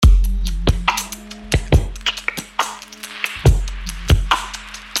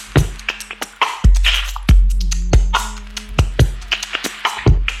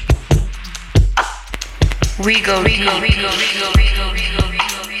It's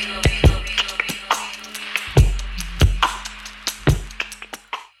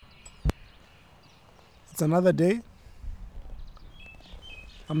another day.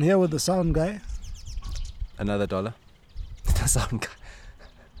 I'm here with the sound guy. Another dollar. The sound guy.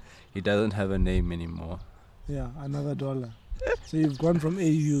 He doesn't have a name anymore. Yeah, another dollar. So you've gone from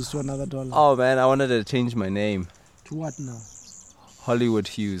AUs to another dollar. Oh man, I wanted to change my name. To what now? Hollywood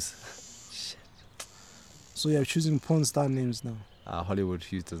Hughes. So you're choosing porn star names now? Hollywood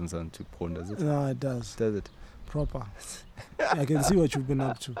Hughes doesn't sound too porn, does it? No, it does. Does it? Proper. I can see what you've been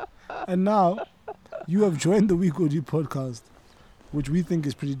up to. And now, you have joined the WeGoDeep podcast, which we think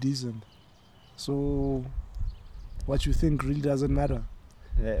is pretty decent. So, what you think really doesn't matter.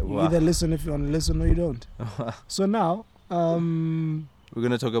 Yeah, You either listen if you want to listen or you don't. So now, we're going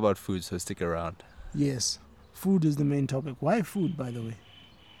to talk about food, so stick around. Yes, food is the main topic. Why food, by the way?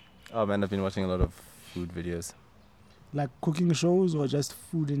 Oh man, I've been watching a lot of food videos. Like cooking shows or just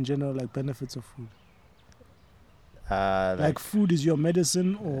food in general, like benefits of food? Like food is your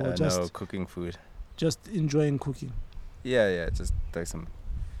medicine or just... No, cooking food. Just enjoying cooking? Yeah, just like some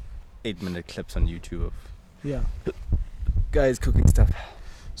 8-minute clips on YouTube of Yeah. guys cooking stuff.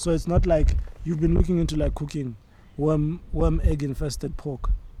 So it's not like you've been looking into like cooking worm egg infested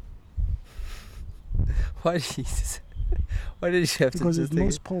pork. Why did you have because to just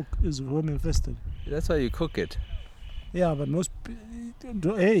most pork is worm infested. That's why you cook it. Yeah, but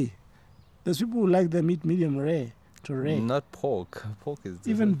hey, there's people who like their meat medium rare to rare. Not pork. Pork is different.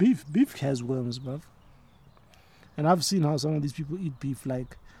 Even beef. Beef has worms, bruv. And I've seen how some of these people eat beef.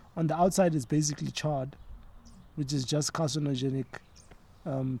 Like on the outside, it's basically charred, which is just carcinogenic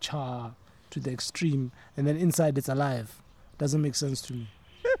char to the extreme, and then inside it's alive. Doesn't make sense to me.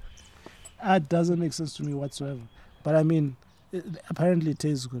 That doesn't make sense to me whatsoever. But I mean, apparently it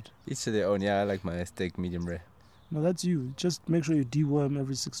tastes good. Each to their own. Yeah, I like my steak medium rare. No, that's you. Just make sure you deworm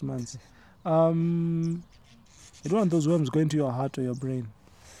every 6 months. You don't want those worms going to your heart or your brain.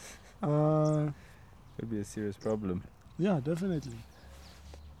 Could be a serious problem. Yeah, definitely.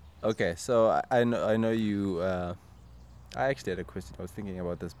 Okay, so I know you. I actually had a question. I was thinking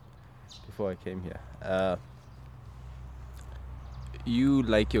about this before I came here. You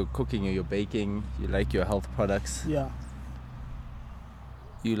like your cooking or your baking. You like your health products. Yeah.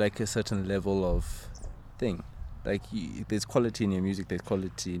 You like a certain level of thing. Like there's quality in your music. There's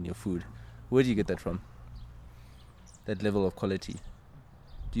quality in your food. Where do you get that from? That level of quality.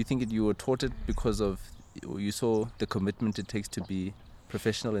 Do you think you were taught it because of, or you saw the commitment it takes to be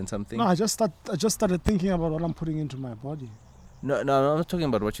professional in something? No, I just started thinking about what I'm putting into my body. No, I'm not talking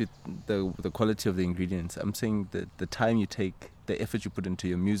about the quality of the ingredients. I'm saying the time you take, the effort you put into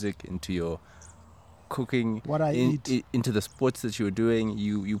your music, into your cooking, what I eat, into the sports that you were doing.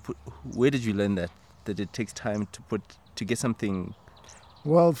 You put. Where did you learn that it takes time to get something?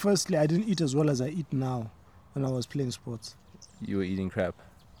 Well, firstly, I didn't eat as well as I eat now when I was playing sports. You were eating crap.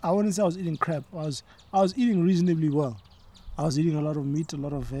 I wouldn't say I was eating crap. I was eating reasonably well. I was eating a lot of meat, a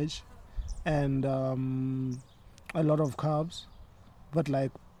lot of veg, and a lot of carbs. But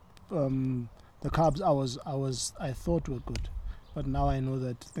like the carbs, I thought were good, but now I know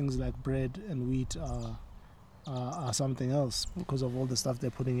that things like bread and wheat are something else because of all the stuff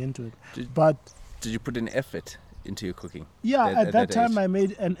they're putting into it. Did you put in effort into your cooking? Yeah, at that time age? I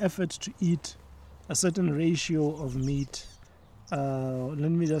made an effort to eat a certain ratio of meat.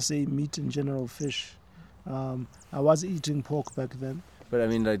 Let me just say meat in general, fish. I was eating pork back then. But I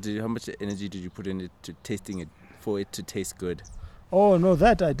mean, like, how much energy did you put in it to tasting it for it to taste good? Oh no,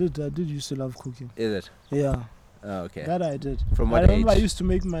 that I did. I did used to love cooking. Is it? Yeah. Oh, okay. That I did. From what I remember age? I used to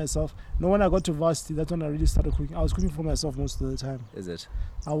make myself. No, when I got to varsity, that's when I really started cooking. I was cooking for myself most of the time. Is it?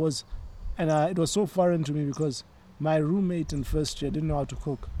 I was, and it was so foreign to me because my roommate in first year didn't know how to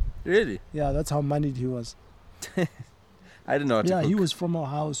cook. Really? Yeah, that's how moneyed he was. I didn't know how to cook. Yeah, he was from a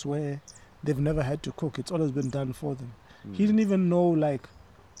house where they've never had to cook. It's always been done for them. He didn't even know like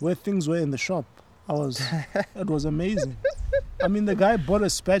where things were in the shop. It was amazing. I mean, the guy bought a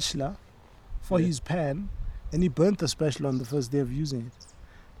spatula for his pan, and he burnt the spatula on the first day of using it.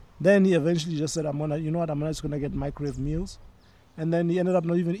 Then he eventually just said, I'm just gonna get microwave meals. And then he ended up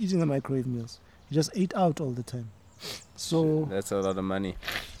not even eating the microwave meals. He just ate out all the time. So that's a lot of money.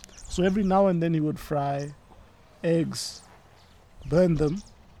 So every now and then he would fry eggs, burn them,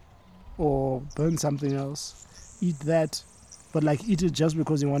 or burn something else, eat that, but like eat it just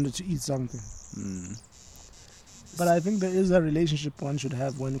because he wanted to eat something. But I think there is a relationship one should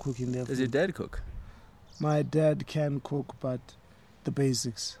have when cooking their food. Does your dad cook? My dad can cook, but the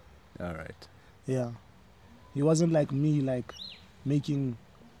basics. All right. Yeah. He wasn't like me, like making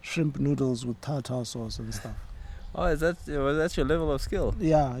shrimp noodles with tartar sauce and stuff. Oh, was that your level of skill?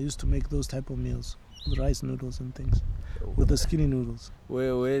 Yeah, I used to make those type of meals with rice noodles and things, with the skinny noodles.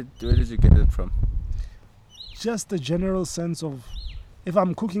 Where did you get it from? Just the general sense of, if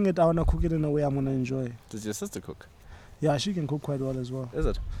I'm cooking it, I want to cook it in a way I'm going to enjoy. Does your sister cook? Yeah, she can cook quite well as well. Is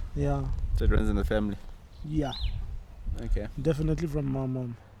it? Yeah. So it runs in the family? Yeah. Okay. Definitely from my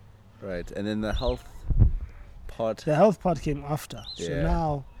mom. Right. And then the health part? The health part came after. Yeah. So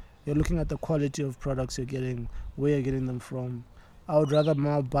now you're looking at the quality of products you're getting, where you're getting them from. I would rather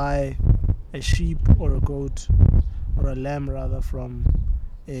now buy a sheep or a goat or a lamb rather from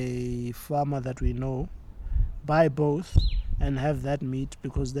a farmer that we know, buy both and have that meat,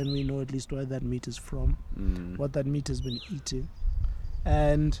 because then we know at least where that meat is from, what that meat has been eating.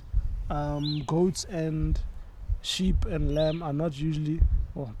 And goats and sheep and lamb are not usually,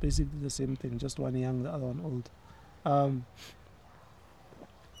 basically the same thing, just one young, the other one old.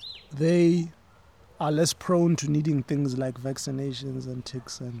 They are less prone to needing things like vaccinations and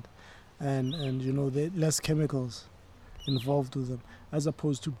ticks and you know, less chemicals involved with them, as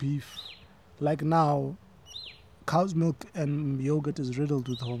opposed to beef. Like now, cow's milk and yogurt is riddled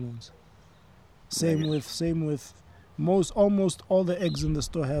with hormones. Same with almost all the eggs in the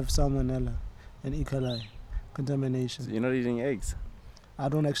store have salmonella and E. coli contamination. So you're not eating eggs? I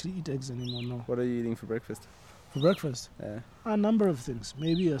don't actually eat eggs anymore, no. What are you eating for breakfast? For breakfast? Yeah. A number of things.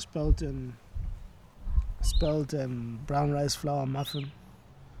 Maybe a spelt and brown rice flour muffin,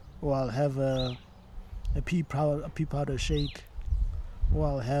 or I'll have a pea powder shake, or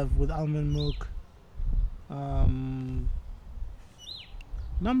I'll have with almond milk.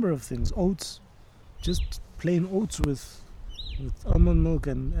 Number of things. Oats, just plain oats with almond milk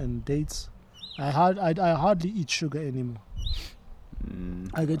and dates. I hardly eat sugar anymore.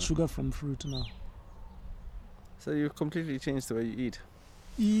 I get sugar from fruit now. So you've completely changed the way you eat.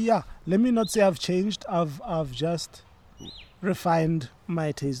 Yeah, let me not say I've changed. I've just refined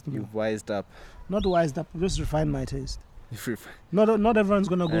my taste more. You've wised up. Not wised up, just refined my taste. Not everyone's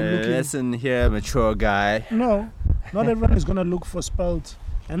gonna go looking. Listen here, mature guy. No, not everyone is gonna look for spelt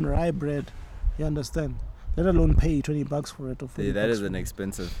and rye bread. You understand? Let alone pay $20 for it or $40. That is an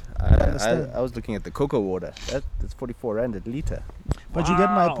expensive. I was looking at the cocoa water. That's 44 rand a liter. But you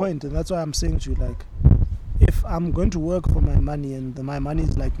get my point, and that's why I'm saying to you, like, if I'm going to work for my money and my money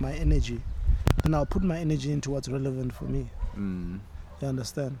is like my energy, then I'll put my energy into what's relevant for me. You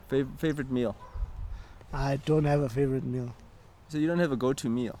understand? Favorite meal? I don't have a favorite meal. So you don't have a go-to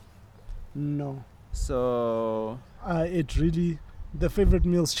meal? No. So... the favorite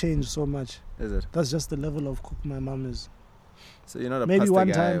meals change so much. Is it? That's just the level of cook my mom is. So you're not a maybe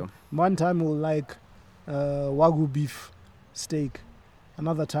pasta guy? One time we'll like Wagyu beef steak.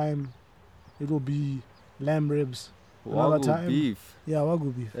 Another time it will be lamb ribs. Another Wagyu time, beef? Yeah,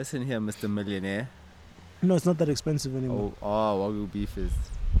 Wagyu beef. Listen here, Mr. Millionaire. No, it's not that expensive anymore. Wagyu beef is...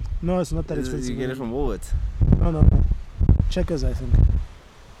 No, it's not that expensive. You get it from Woolworths? No. Checkers, I think.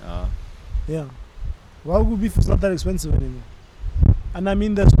 Oh. Yeah. Wagyu beef is not that expensive anymore. And I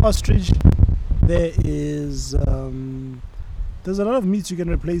mean, there's ostrich. There is... there's a lot of meats you can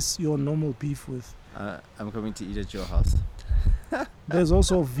replace your normal beef with. I'm coming to eat at your house. There's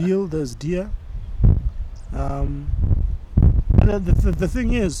also veal. There's deer. And the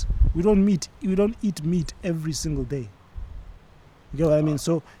thing is, we don't eat meat every single day. You get what I mean?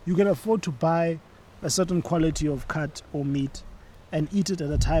 So you can afford to buy a certain quality of cut or meat and eat it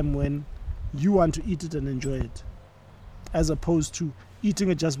at a time when you want to eat it and enjoy it, as opposed to eating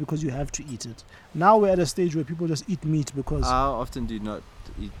it just because you have to eat it. Now we're at a stage where people just eat meat because... How often do you not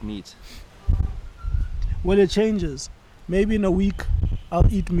eat meat? Well, it changes. Maybe in a week I'll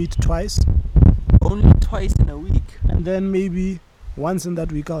eat meat twice. Only twice in a week? And then maybe once in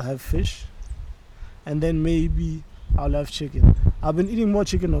that week I'll have fish. And then maybe I'll have chicken. I've been eating more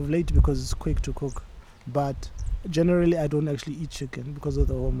chicken of late because it's quick to cook. But generally I don't actually eat chicken because of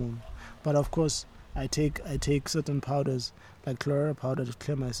the hormone. But of course I take certain powders like chlorella powder to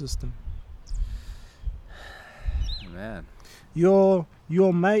clear my system. Man. Your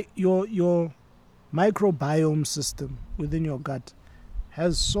microbiome system within your gut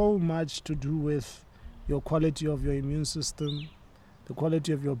has so much to do with your quality of your immune system, the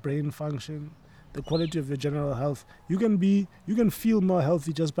quality of your brain function, the quality of your general health. You can feel more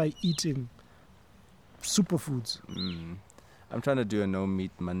healthy just by eating superfoods. I'm trying to do a no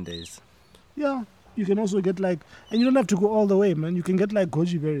meat Mondays. Yeah, you can also get and you don't have to go all the way, man. You can get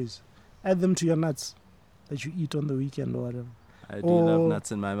goji berries, add them to your nuts that you eat on the weekend or whatever. I do love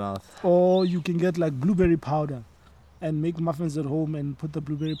nuts in my mouth. Or you can get blueberry powder and make muffins at home and put the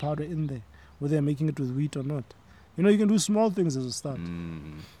blueberry powder in there, whether you're making it with wheat or not. You know, you can do small things as a start.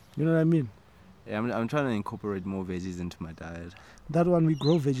 You know what I mean? Yeah, I'm trying to incorporate more veggies into my diet. That one, we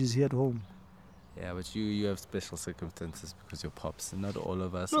grow veggies here at home. Yeah, but you have special circumstances because you're pops, and not all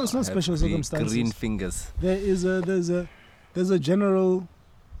of us. No, it's not have special circumstances. Green fingers. There's a general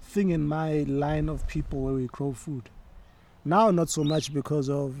thing in my line of people where we grow food. Now, not so much because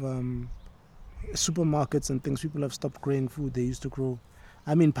of supermarkets and things. People have stopped growing food they used to grow.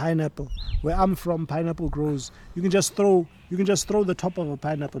 I mean, pineapple. Where I'm from, pineapple grows. You can just throw the top of a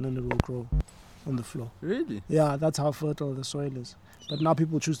pineapple and it will grow on the floor. Really? Yeah, that's how fertile the soil is. But now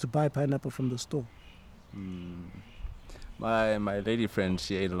people choose to buy pineapple from the store. My lady friend,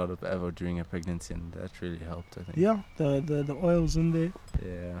 she ate a lot of avo during her pregnancy, and that really helped, I think. Yeah, the oils in there.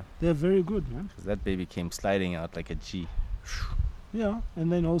 Yeah. They're very good, man. Because that baby came sliding out like a G. Yeah,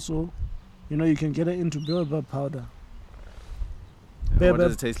 and then also, you know, you can get it into baobab powder. What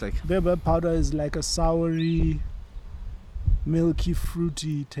does it taste like? Baobab powder is like a soury, milky,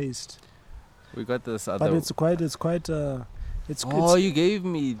 fruity taste. We got this other. But it's quite. You gave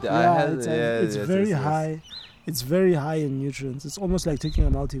me. It's very high. It's very high in nutrients. It's almost like taking a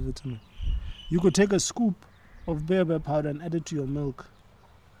multivitamin. You could take a scoop of baobab powder and add it to your milk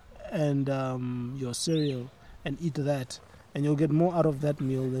and your cereal and eat that, and you'll get more out of that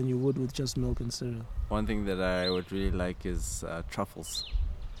meal than you would with just milk and cereal. One thing that I would really like is truffles.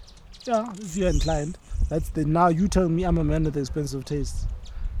 Yeah, if you're inclined. Now you tell me I'm a man with expensive tastes.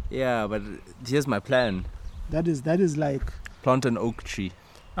 Yeah, but here's my plan. That is like plant an oak tree.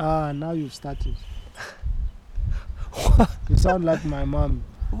 Now you've started. You sound like my mom.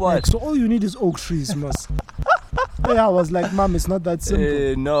 What? Like, so all you need is oak trees, Mas. Yeah, I was like, Mom, it's not that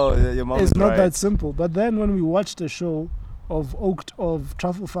simple. No, your mom It's is not right. that simple. But then when we watched a show of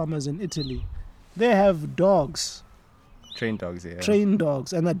truffle farmers in Italy, they have dogs. Trained dogs, yeah. Trained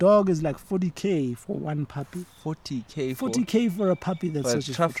dogs. And a dog is like 40K for one puppy. 40K for a puppy that's for a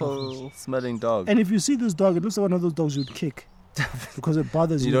such a truffle-smelling dog. And if you see this dog, it looks like one of those dogs you'd kick. Because it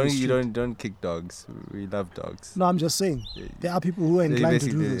bothers you. You don't kick dogs. We love dogs. No, I'm just saying. There are people who are inclined to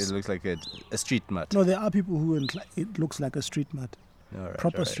do Basically, this. it looks like a street mutt. No, there are people who it looks like a street mud.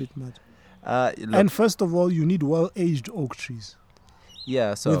 Proper street mud. And first of all, you need well-aged oak trees.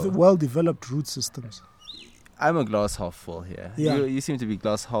 Yeah, so with well-developed root systems. I'm a glass half full here. Yeah. You seem to be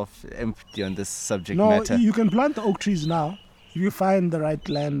glass half empty on this subject matter. No, you can plant the oak trees now if you find the right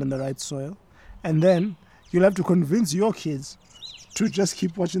land and the right soil. And then you'll have to convince your kids to just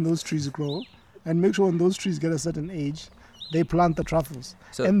keep watching those trees grow and make sure when those trees get a certain age, they plant the truffles.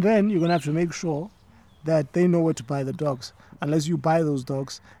 And then you're going to have to make sure that they know where to buy the dogs. Unless you buy those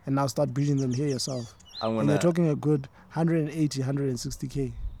dogs and now start breeding them here yourself. And they're talking a good 180,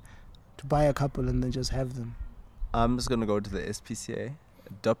 160K to buy a couple and then just have them. I'm just going to go to the SPCA,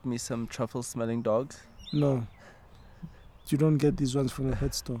 adopt me some truffle-smelling dogs. No. You don't get these ones from a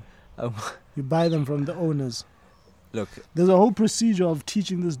pet store. You buy them from the owners. Look. There's a whole procedure of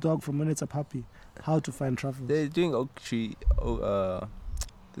teaching this dog from when it's a puppy how to find truffles. They're doing oak tree.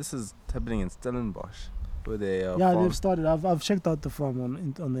 This is happening in Stellenbosch. Where they they've started. I've checked out the farm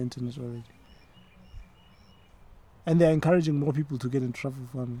on the internet already. And they're encouraging more people to get into truffle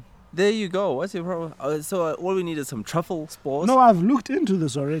farming. There you go. What's your problem? So all we need is some truffle spores? No, I've looked into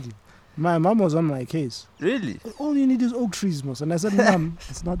this already. My mom was on my case. Really? All you need is oak trees, Mos. And I said, Mom,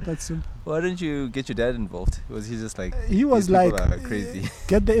 it's not that simple. Why didn't you get your dad involved? Was he just like... He was like, crazy.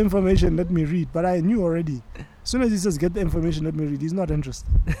 Get the information, let me read. But I knew already. As soon as he says, get the information, let me read, he's not interested.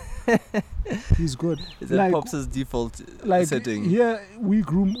 He's good. Is that like, Pops' default setting? Here, we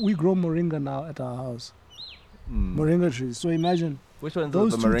grow moringa now at our house. Moringa trees. So imagine... Which one's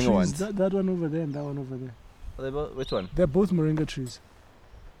those the two moringa trees, ones? That one over there and that one over there. Are they both, which one? They're both moringa trees.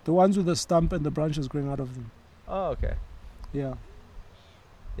 The ones with the stump and the branches growing out of them. Oh, okay. Yeah.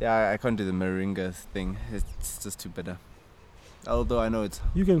 Yeah, I can't do the moringa thing. It's just too bitter. Although I know it's...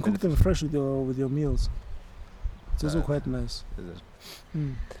 You can cook them fresh with your meals. It's also quite nice. Is it?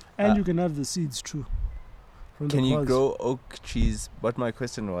 And you can have the seeds too. Can you grow oak trees? What my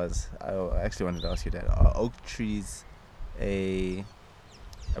question was, I actually wanted to ask you that. Are oak trees a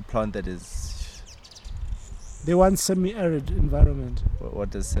plant that is... They want semi-arid environment.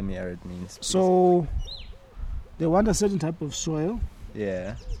 What does semi-arid mean? Please? So, they want a certain type of soil.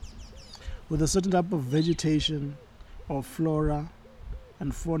 Yeah. With a certain type of vegetation or flora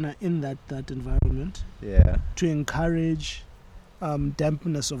and fauna in that environment. Yeah. To encourage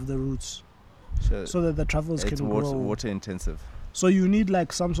dampness of the roots. So that the truffles can grow. Water intensive. So you need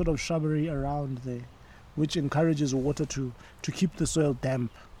like some sort of shrubbery around there, which encourages water to keep the soil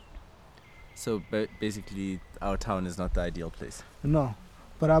damp. So basically, our town is not the ideal place. No,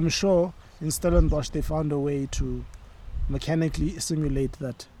 but I'm sure in Stellenbosch they found a way to mechanically simulate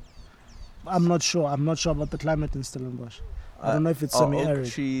that. I'm not sure about the climate in Stellenbosch. I don't know if it's semi-arid.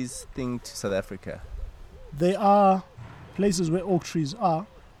 Oak trees thing to South Africa. There are places where oak trees are,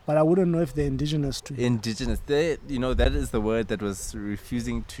 but I wouldn't know if they're indigenous to it. Indigenous. That is the word that was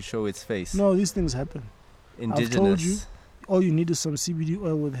refusing to show its face. No, these things happen. Indigenous. I've told you, all you need is some CBD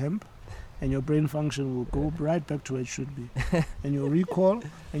oil with hemp, and your brain function will go right back to where it should be. And your recall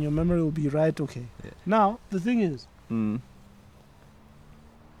and your memory will be right okay. Yeah. Now, the thing is,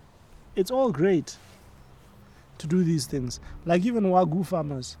 it's all great to do these things. Like even Wagyu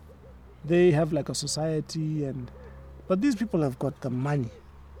farmers, they have like a society, but these people have got the money.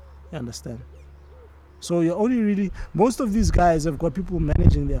 You understand? So you're only really, most of these guys have got people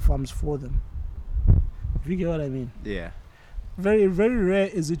managing their farms for them. If you get what I mean? Yeah. Very, very rare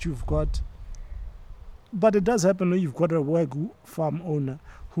is it you've got, but it does happen when you've got a Wagyu farm owner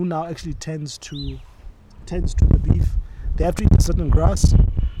who now actually tends to the beef. They have to eat a certain grass.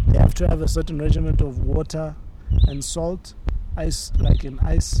 They have to have a certain regiment of water and salt, ice, like in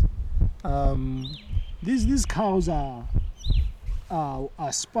ice. These cows are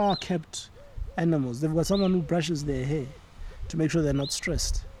spa kept animals. They've got someone who brushes their hair to make sure they're not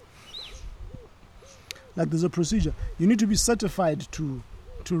stressed. Like there's a procedure. You need to be certified to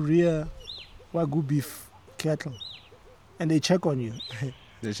rear Wagyu beef cattle, and they check on you.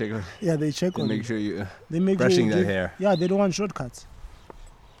 They check on. Yeah, they check on you. Make sure you. They make brushing sure that hair. Yeah, they don't want shortcuts.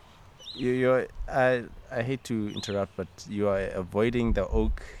 I hate to interrupt, but you are avoiding the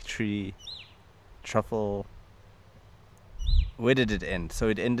oak tree truffle. Where did it end? So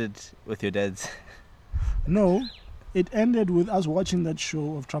it ended with your dad's. No, it ended with us watching that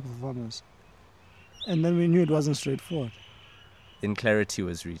show of truffle farmers, and then we knew it wasn't straightforward. Then clarity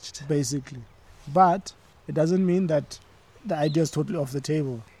was reached. Basically, but it doesn't mean that the idea is totally off the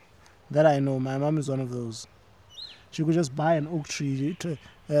table. That I know. My mom is one of those. She could just buy an oak tree,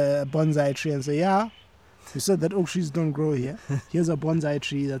 a bonsai tree, and say, "Yeah, you said that oak trees don't grow here. Here's a bonsai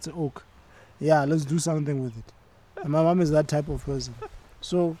tree that's an oak. Yeah, let's do something with it." And my mom is that type of person.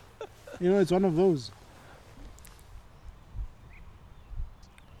 So, it's one of those.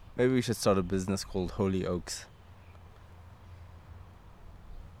 Maybe we should start a business called Holy Oaks.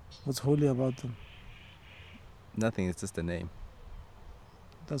 What's holy about them? Nothing, it's just a name.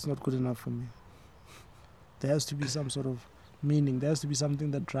 That's not good enough for me. There has to be some sort of meaning. There has to be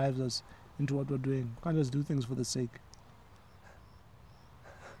something that drives us into what we're doing. We can't just do things for the sake.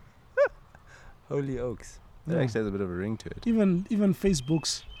 Holy Oaks. That Yeah. actually has a bit of a ring to it. Even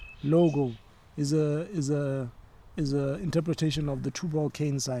Facebook's logo is a interpretation of the Tubal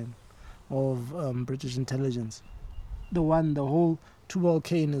Cain sign of British intelligence. The whole Tubal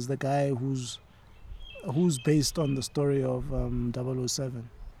Cain is the guy who's based on the story of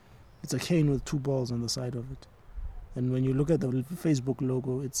 007. It's a cane with two balls on the side of it. And when you look at the Facebook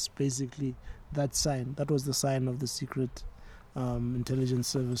logo, it's basically that sign. That was the sign of the secret intelligence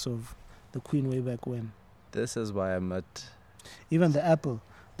service of the Queen way back when. This is why I'm not... Even the apple.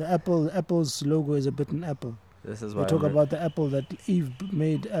 Apple's logo is a bitten apple. This is why They talk about the apple that Eve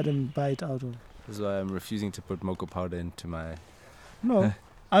made Adam bite out of. This is why I'm refusing to put mocha powder into my... No.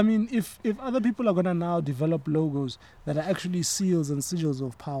 I mean, if other people are going to now develop logos that are actually seals and sigils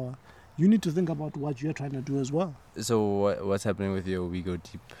of power, you need to think about what you're trying to do as well. So what's happening with your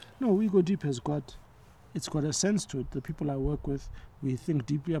WeGoDeep? No, WeGoDeep has got a sense to it. The people I work with, we think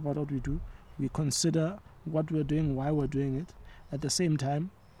deeply about what we do. We consider what we're doing, why we're doing it. At the same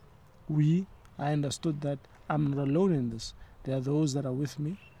time, I understood that I'm not alone in this. There are those that are with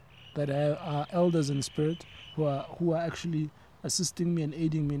me, that are elders in spirit, who are actually assisting me and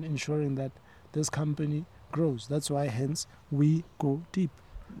aiding me in ensuring that this company grows. That's why, hence, we go deep.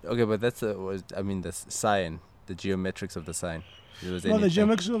 Okay, but that's the sign, the geometrics of the sign. The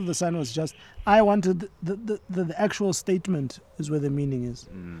geometrics of the sign was just, I wanted the actual statement is where the meaning is.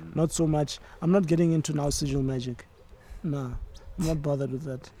 Not so much, I'm not getting into now sigil magic. Nah, I'm not bothered with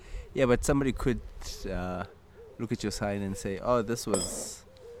that. Yeah, but somebody could look at your sign and say, oh, this was...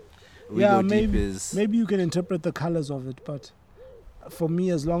 Maybe you can interpret the colors of it, but for me,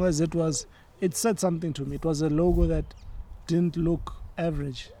 as long as it said something to me. It was a logo that didn't look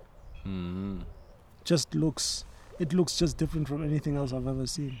average. It looks just different from anything else I've ever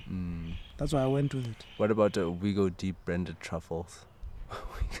seen. That's why I went with it. What about WeGoDeep branded truffles?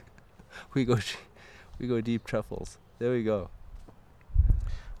 WeGoDeep truffles. There we go.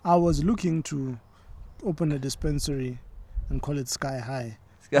 I was looking to open a dispensary and call it Sky High.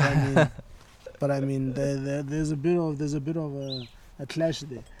 But I mean, there's a bit of a clash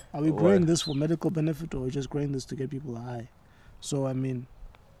there. Are we growing this for medical benefit, or are we just growing this to get people high? So I mean,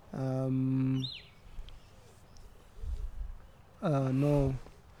 No.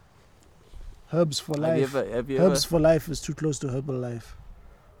 Herbs for life. Have you Herbs for life is too close to herbal life.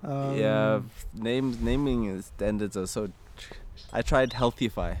 Yeah, naming standards are so. I tried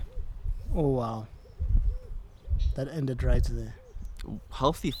Healthify. Oh wow. That ended right there.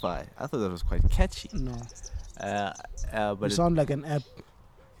 Healthify. I thought that was quite catchy. No. But You sound like an app.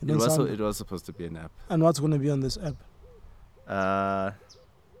 it was supposed to be an app. And what's going to be on this app? Where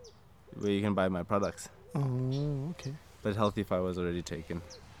you can buy my products. Oh, okay. But Healthify was already taken.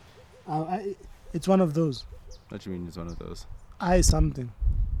 It's one of those. What do you mean it's one of those? Something.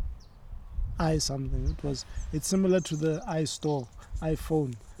 It's similar to the iStore,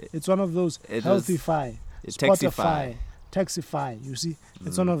 iPhone. It's one of those. Healthify, Spotify, Taxify. You see,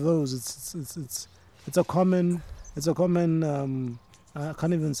 it's one of those. It's a common. I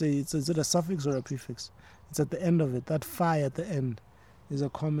can't even say. Is it a suffix or a prefix? It's at the end of it. That "fi" at the end is a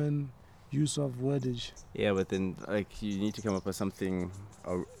common use of wordage. Yeah, but then you need to come up with something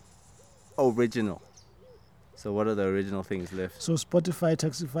original. So what are the original things left? So Spotify,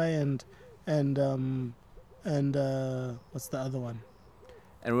 Taxify, and what's the other one?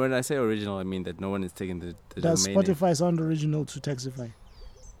 And when I say original, I mean that no one is taking the Does domain name. Spotify sound original to Taxify?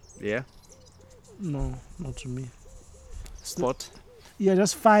 Yeah. No, not to me. Spot. Yeah,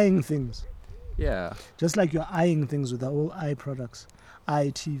 just flying things. Yeah. Just like you're eyeing things with the old eye products,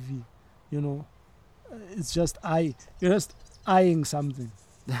 ITV. You know, it's just you're just eyeing something.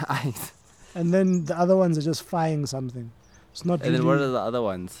 Eyes. And then the other ones are just flying something. It's not. And really. then what are the other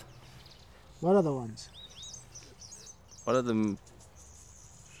ones? What are the ones? What are them?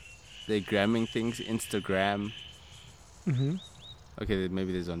 They're gramming things. Instagram. Mm-hmm. Okay,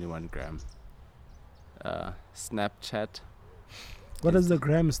 maybe there's only one gram. Snapchat. What does the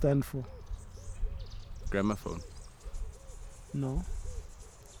gram stand for? Gramophone. No.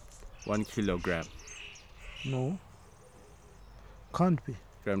 1 kilogram. No. Can't be.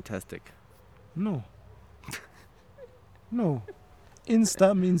 Gramtastic. No. No.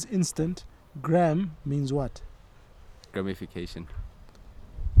 Insta means instant. Gram means what? Gramification.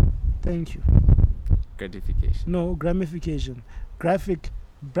 Thank you. Gratification. No, gramification. Graphic.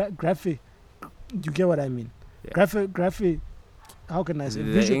 You get what I mean? Yeah. Graphic. How can I say?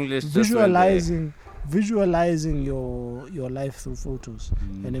 The English just went there. Visualizing your life through photos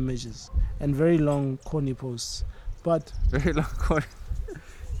and images and very long corny posts. But Very long corny.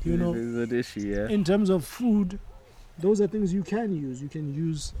 you know, This is an issue, yeah. in terms of food, those are things you can use. You can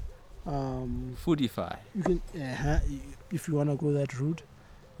use. Foodify. You can, if you want to go that route,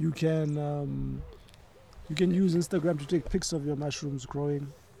 you can use Instagram to take pics of your mushrooms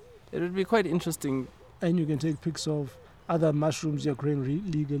growing, It would be quite interesting. and you can take pics of other mushrooms you're growing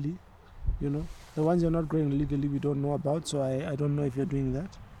legally. You know, the ones you're not growing legally, we don't know about. So I don't know if you're doing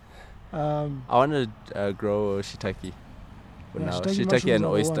that. I want to grow shiitake. But Yeah, now shiitake shiitake mushrooms and are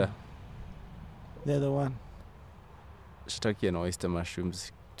the oyster. one. They're the one. Shiitake and oyster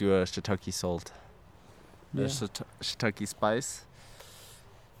mushrooms. Do a shiitake salt. Yeah. A shiitake spice.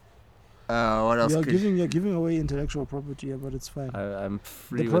 What else? You're giving away intellectual property here, but it's fine. I'm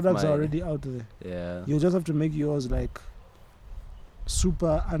free The with products my, are already out there. Yeah. You just have to make yours like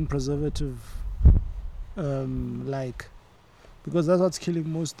super unpreservative, because that's what's killing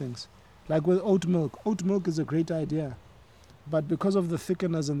most things. Like with oat milk. Oat milk is a great idea, but because of the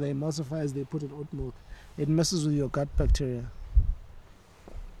thickeners and the emulsifiers they put in oat milk, it messes with your gut bacteria.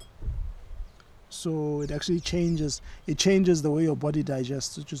 So it actually changes. It changes the way your body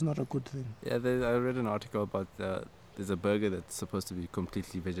digests, which is not a good thing. Yeah, I read an article about there's a burger that's supposed to be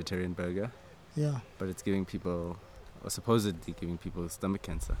completely vegetarian burger, Yeah. but it's giving people, or supposedly giving people, stomach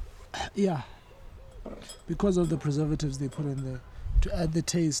cancer. Yeah. Because of the preservatives they put in there to add the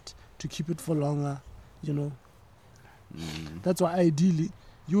taste, to keep it for longer, you know. That's why ideally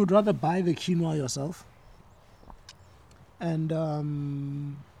you would rather buy the quinoa yourself and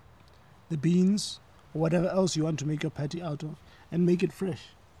the beans or whatever else you want to make your patty out of, and make it fresh.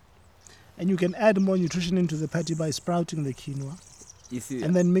 And you can add more nutrition into the patty by sprouting the quinoa You see,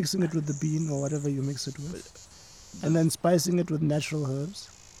 and then mixing it with the bean or whatever you mix it with, and then spicing it with natural herbs.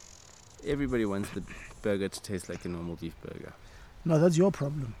 everybody wants the burger to taste like a normal beef burger. No, that's your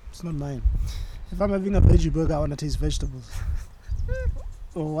problem. It's not mine. If I'm having a veggie burger, I want to taste vegetables.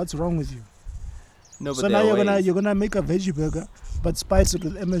 Oh, what's wrong with you? No, but So there now are ways. you're gonna make a veggie burger, but spice it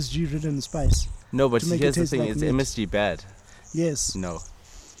with MSG-ridden spice. No, but to make it here's the taste thing: like is meat. MSG bad? Yes. No,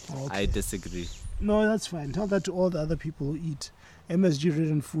 Okay. I disagree. No, that's fine. Tell that to all the other people who eat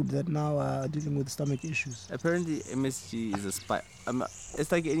MSG-ridden food that now are dealing with stomach issues. Apparently, MSG is a spice.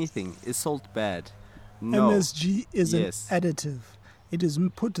 It's like anything. Is salt bad? No. MSG is Yes. an additive. It is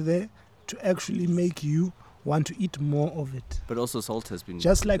put there to actually make you want to eat more of it. But also salt has been...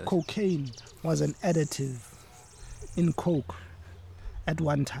 Just like cocaine was an additive in Coke at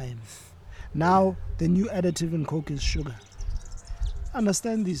one time. Now, the new additive in Coke is sugar.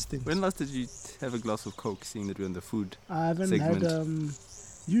 Understand these things. When last did you have a glass of Coke, seeing that we're in the food I haven't segment? had...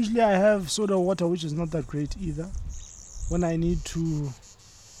 usually I have soda water, which is not that great either. When I need to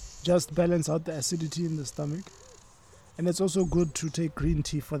just balance out the acidity in the stomach. And it's also good to take green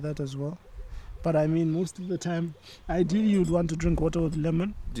tea for that as well. But I mean, most of the time, ideally you'd want to drink water with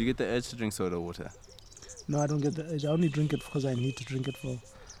lemon. Do you get the urge to drink soda water? No, I don't get the urge. I only drink it because I need to drink it for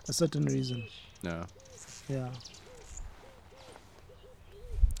a certain reason. No. Yeah.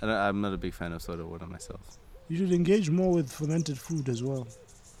 I'm not a big fan of soda water myself. You should engage more with fermented food as well.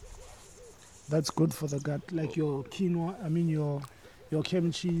 That's good for the gut. Like your quinoa, your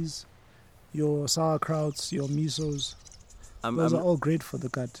kimchis, your sauerkrauts, your misos. Those are all great for the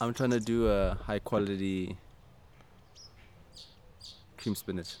gut. I'm trying to do a high quality cream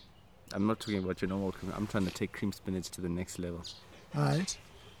spinach. I'm not talking about your normal cream. I'm trying to take cream spinach to the next level. Alright.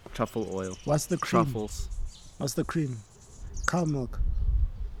 Truffle oil. What's the cream? Truffles. What's the cream? Cow milk.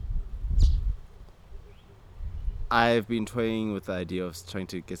 I've been toying with the idea of trying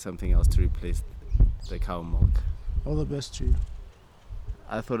to get something else to replace the cow milk. All the best to you.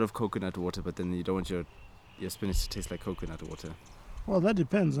 I thought of coconut water, but then you don't want your spinach to taste like coconut water. Well, that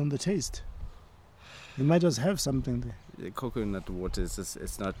depends on the taste. You might just have something there. The coconut water is just,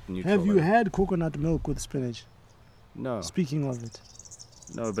 it's not neutral. Have you had coconut milk with spinach? No. Speaking of it.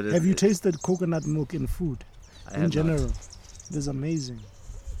 No, but have you tasted coconut milk in food? In general? Not. It is amazing.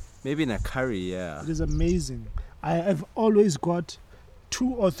 Maybe in a curry, yeah. It is amazing. I have always got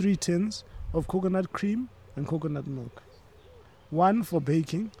 2 or 3 tins of coconut cream and coconut milk. One for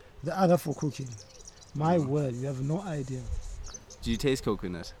baking, the other for cooking. My word, you have no idea. Do you taste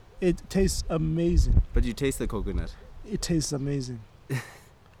coconut? It tastes amazing. But you taste the coconut? It tastes amazing. It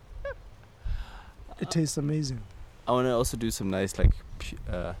tastes amazing. I want to also do some nice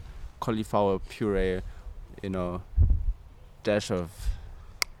cauliflower puree, dash of...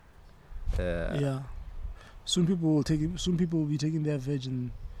 yeah. Soon people will be taking their veg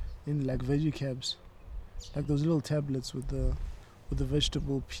in like veggie cabs. Like those little tablets with the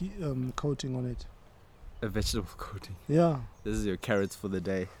vegetable coating on it. A vegetable coating? Yeah. This is your carrots for the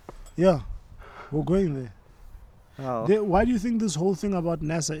day. Yeah. We're going there. Oh. Why do you think this whole thing about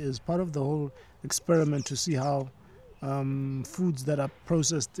NASA is part of the whole experiment to see how foods that are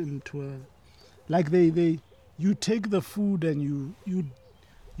processed into a... Like you take the food and you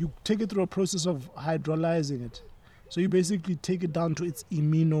take it through a process of hydrolyzing it. So you basically take it down to its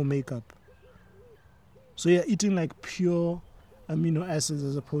amino makeup. So you're eating like pure amino acids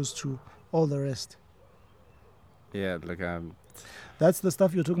as opposed to all the rest. Yeah, that's the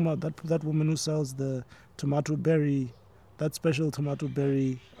stuff you're talking about. That woman who sells the tomato berry, that special tomato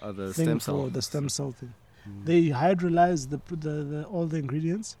berry the thing stem cell. for the stem cell thing. They hydrolyze the all the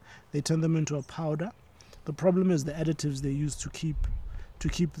ingredients. They turn them into a powder. The problem is the additives they use to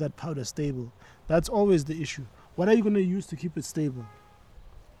keep that powder stable. That's always the issue. What are you going to use to keep it stable?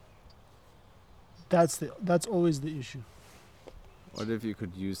 That's always the issue. What if you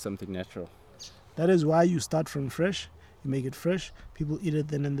could use something natural? That is why you start from fresh. You make it fresh. People eat it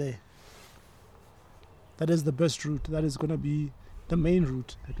then and there. That is the best route. That is going to be the main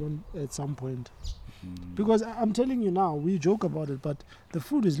route at some point. Because I'm telling you now, we joke about it, but the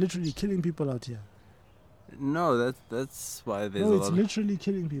food is literally killing people out here. No, that's why there's No, it's literally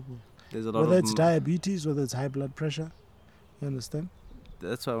killing people. There's a lot whether of it's diabetes, whether it's high blood pressure. You understand?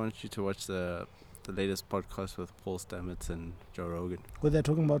 That's why I want you to watch the latest podcast with Paul Stamets and Joe Rogan. Where they're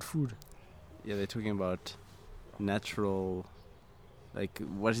talking about food. Yeah, they're talking about natural... Like,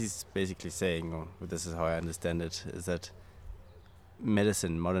 what he's basically saying, or this is how I understand it, is that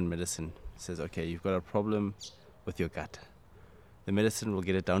modern medicine says, okay, you've got a problem with your gut. The medicine will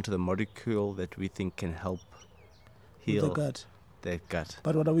get it down to the molecule that we think can help heal the gut.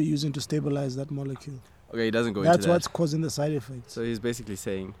 But what are we using to stabilize that molecule? Okay, he doesn't go into that. That's what's causing the side effects. So he's basically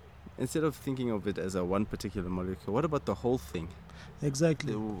saying, instead of thinking of it as a one particular molecule, what about the whole thing?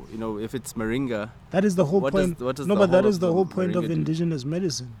 Exactly. If it's moringa... That is the whole point. That is the whole point of indigenous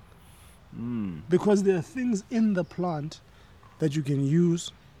medicine. Because there are things in the plant that you can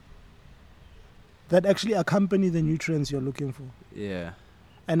use that actually accompany the nutrients you're looking for. Yeah.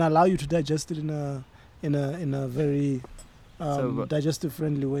 And allow you to digest it in a very digestive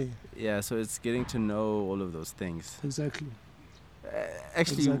friendly way. Yeah, so it's getting to know all of those things. Exactly.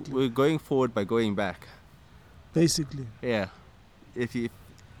 We're going forward by going back. Basically. Yeah.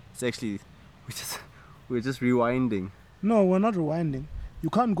 It's actually we're just rewinding. No, we're not rewinding. You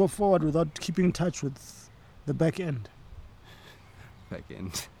can't go forward without keeping touch with the back end. Back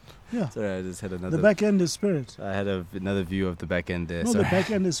end. Yeah. Sorry, I just had another. The back end is spirit. I had another view of the back end there. No, Sorry. the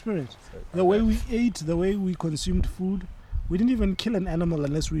back end is spirit. Sorry. The way we ate, the way we consumed food, we didn't even kill an animal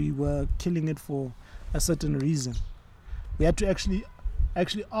unless we were killing it for a certain reason. We had to actually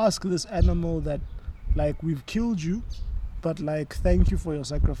ask this animal that, like, we've killed you, but like, thank you for your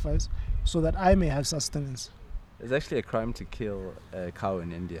sacrifice, so that I may have sustenance. It's actually a crime to kill a cow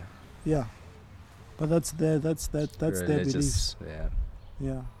in India. Yeah, but that's their beliefs. Yeah.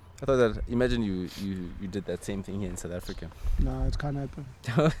 Yeah. I thought that. Imagine you did that same thing here in South Africa. No, it can't happen.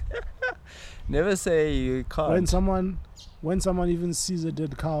 Never say you can't. When someone even sees a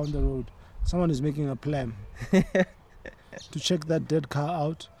dead cow on the road, someone is making a plan to check that dead cow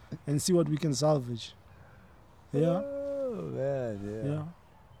out and see what we can salvage. Yeah. Oh man, yeah.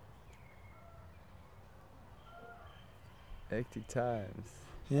 Hectic times.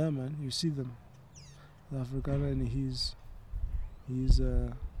 Yeah, man. You see them. The Afrikaner and his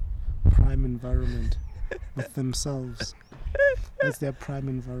prime environment with themselves. That's their prime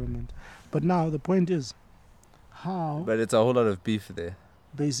environment. But now the point is, how? But it's a whole lot of beef there.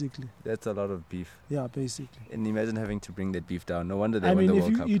 Basically. That's a lot of beef. Yeah, basically. And imagine having to bring that beef down. No wonder they I won mean, the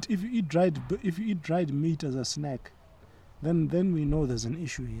World Cup. if you eat dried meat as a snack, then we know there's an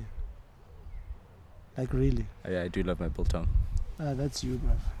issue here. Like really. Oh, yeah, I do love my biltong. That's you,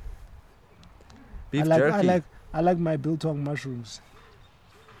 bruv. Beef jerky. I like my biltong mushrooms.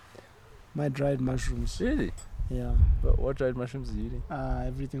 My dried mushrooms. Really? Yeah. But what dried mushrooms are you eating?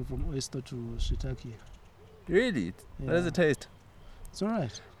 Everything from oyster to shiitake. Really? Yeah. How does it taste? It's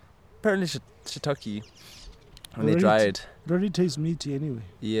alright. Apparently shiitake, when Already they dry it. It already tastes meaty anyway.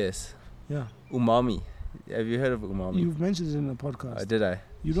 Yes. Yeah. Umami. Have you heard of umami? You've mentioned it in a podcast. Did I?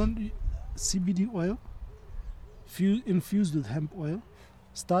 You don't... CBD oil, infused with hemp oil.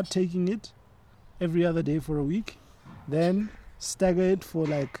 Start taking it every other day for a week. Then stagger it for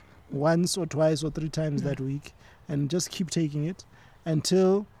like once or twice or 3 times that week. And just keep taking it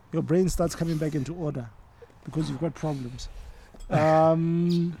until your brain starts coming back into order. Because you've got problems.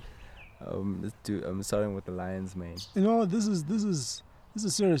 I'm starting with the lion's mane. You know, this is a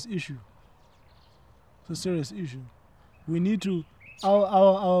serious issue. It's a serious issue. We need to...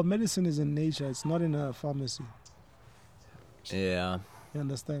 Our medicine is in nature. It's not in a pharmacy. Yeah. You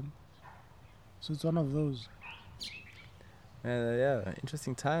understand? So it's one of those. Yeah,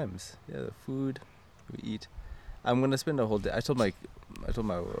 interesting times. Yeah, the food we eat. I'm gonna spend a whole day. I told my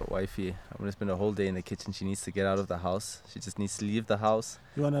wifey I'm gonna spend a whole day in the kitchen. She needs to get out of the house. She just needs to leave the house.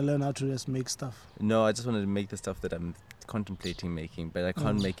 You wanna learn how to just make stuff? No, I just wanted to make the stuff that I'm contemplating making, but I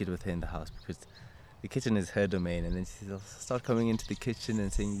can't make it with her in the house because the kitchen is her domain. And then she'll start coming into the kitchen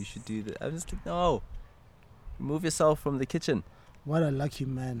and saying you should do that. I'm just like, no, remove yourself from the kitchen. What a lucky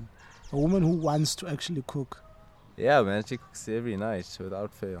man. A woman who wants to actually cook. Yeah, man, she cooks every night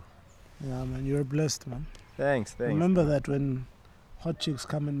without fail. Yeah, man, you're blessed, man. Thanks. Remember that when hot chicks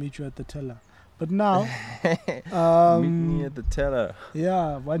come and meet you at the teller. But now... meet me at the teller.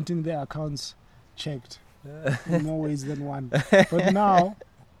 Yeah, wanting their accounts checked in more ways than one. But now,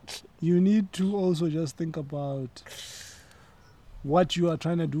 you need to also just think about what you are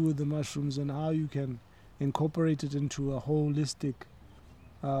trying to do with the mushrooms and how you can incorporate it into a holistic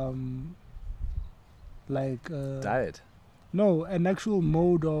diet. No, an actual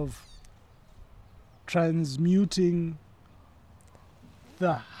mode of transmuting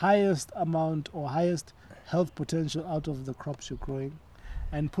the highest amount or highest health potential out of the crops you're growing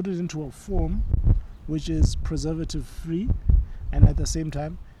and put it into a form which is preservative free and at the same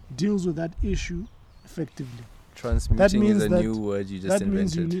time deals with that issue effectively. Transmuting is a new word you just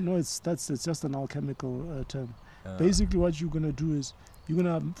invented. It's just an alchemical term. Basically what you're going to do is you're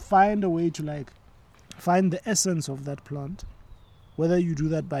going to find a way to find the essence of that plant, whether you do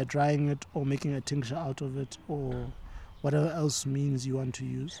that by drying it or making a tincture out of it or whatever else means you want to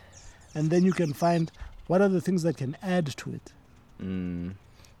use. And then you can find what are the things that can add to it. You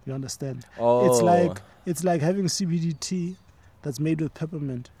understand? Oh. It's like having CBD tea that's made with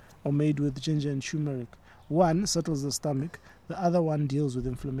peppermint or made with ginger and turmeric. One settles the stomach, the other one deals with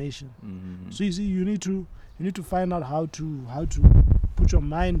inflammation. So you see, you need to find out how to put your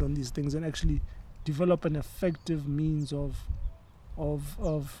mind on these things and actually develop an effective means of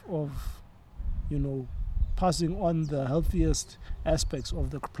passing on the healthiest aspects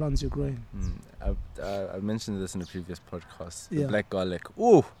of the plants you're growing. I mentioned this in a previous podcast. Yeah. The black garlic.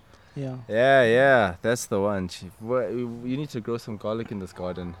 Ooh. Yeah. Yeah. That's the one. You need to grow some garlic in this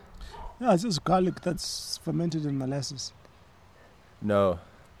garden. Yeah, it's just garlic that's fermented in molasses. No.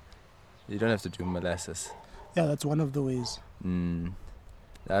 You don't have to do molasses. Yeah, that's one of the ways.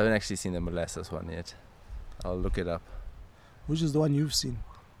 I haven't actually seen the molasses one yet. I'll look it up. Which is the one you've seen?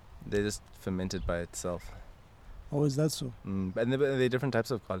 They just ferment it by itself. Oh, is that so? And there are different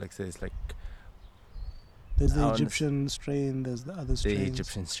types of garlics. There's like There's the Egyptian strain, there's the other strains. the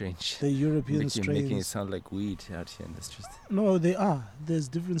Egyptian strain. The European You're strains. making it sound like weed out here in the streets. No, they are. There's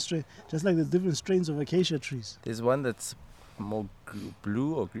different strains. Just like there's different strains of acacia trees. There's one that's more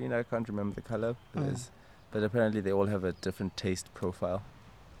blue or green. I can't remember the color. But apparently they all have a different taste profile.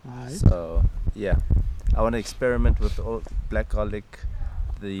 Right. So yeah, I want to experiment with all black garlic,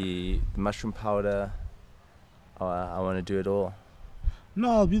 the mushroom powder. I want to do it all.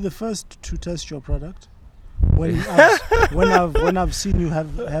 No, I'll be the first to test your product. When I've seen you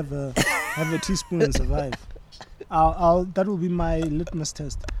have a teaspoon and survive, that will be my litmus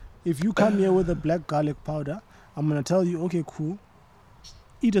test. If you come here with a black garlic powder, I'm gonna tell you, okay, cool.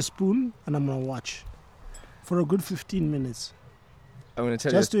 Eat a spoon, and I'm gonna watch for a good 15 minutes. I'm gonna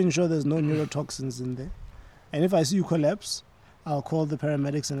tell just to ensure there's no neurotoxins in there. And if I see you collapse, I'll call the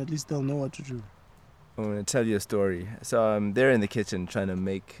paramedics, and at least they'll know what to do. I'm gonna tell you a story. So I'm there in the kitchen trying to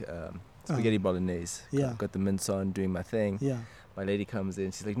make spaghetti bolognese. Yeah. Got the mince on, doing my thing. Yeah. My lady comes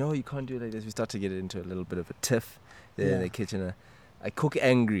in. She's like, "No, you can't do it like this." We start to get into a little bit of a tiff there in the kitchen. I cook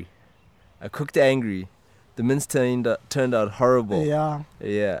angry. I cooked angry. The mince turned out horrible. Yeah.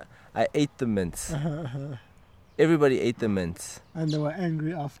 Yeah. I ate the mince. Everybody ate the mince. And they were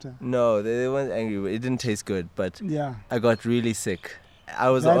angry after. No, they weren't angry. It didn't taste good, but yeah. I got really sick. I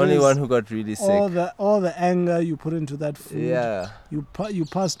was the only one who got really sick. All the anger you put into that food. Yeah. You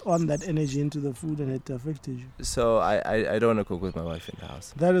passed on that energy into the food, and it affected you. So I don't want to cook with my wife in the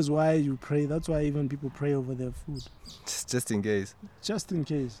house. That is why you pray. That's why even people pray over their food. Just in case. Just in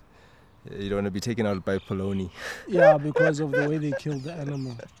case. You don't want to be taken out by polony. Yeah, because of the way they killed the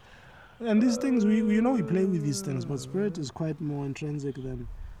animal. And these things, we play with these things, but spirit is quite more intrinsic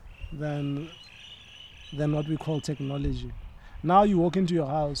than what we call technology. Now you walk into your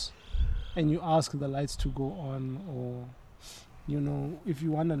house and you ask the lights to go on, or if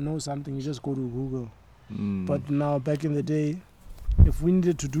you want to know something, you just go to Google. But now, back in the day, if we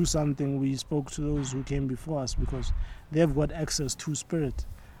needed to do something, we spoke to those who came before us, because they've got access to spirit,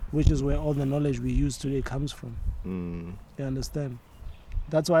 which is where all the knowledge we use today comes from. You understand?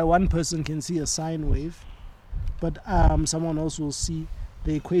 That's why one person can see a sine wave, but someone else will see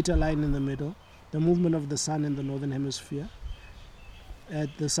the equator line in the middle, the movement of the sun in the northern hemisphere at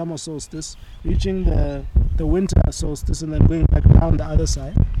the summer solstice, reaching the winter solstice, and then going back down the other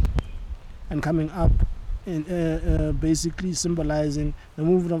side and coming up, in, basically symbolizing the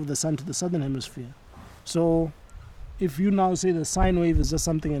movement of the sun to the southern hemisphere. So if you now say the sine wave is just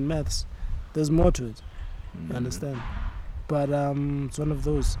something in maths, there's more to it. You understand? But it's one of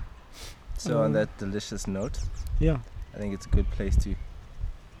those. So on that delicious note, yeah, I think it's a good place to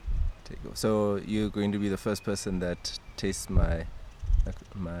take over. So you're going to be the first person that tastes my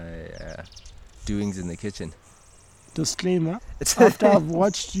doings in the kitchen. Disclaimer: after I've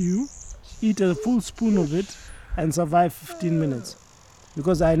watched you eat a full spoon of it and survive 15 minutes,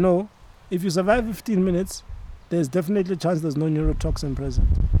 because I know if you survive 15 minutes, there's definitely a chance there's no neurotoxin present.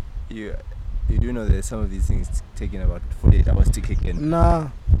 You do know that some of these things taking about 48 hours to kick in. Nah,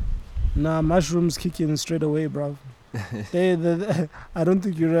 mushrooms kick in straight away, bro. I don't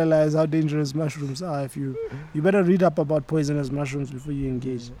think you realize how dangerous mushrooms are. If you better read up about poisonous mushrooms before you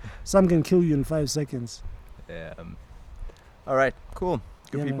engage. Some can kill you in 5 seconds. All right, cool.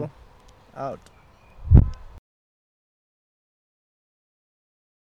 Good people. Man. Out.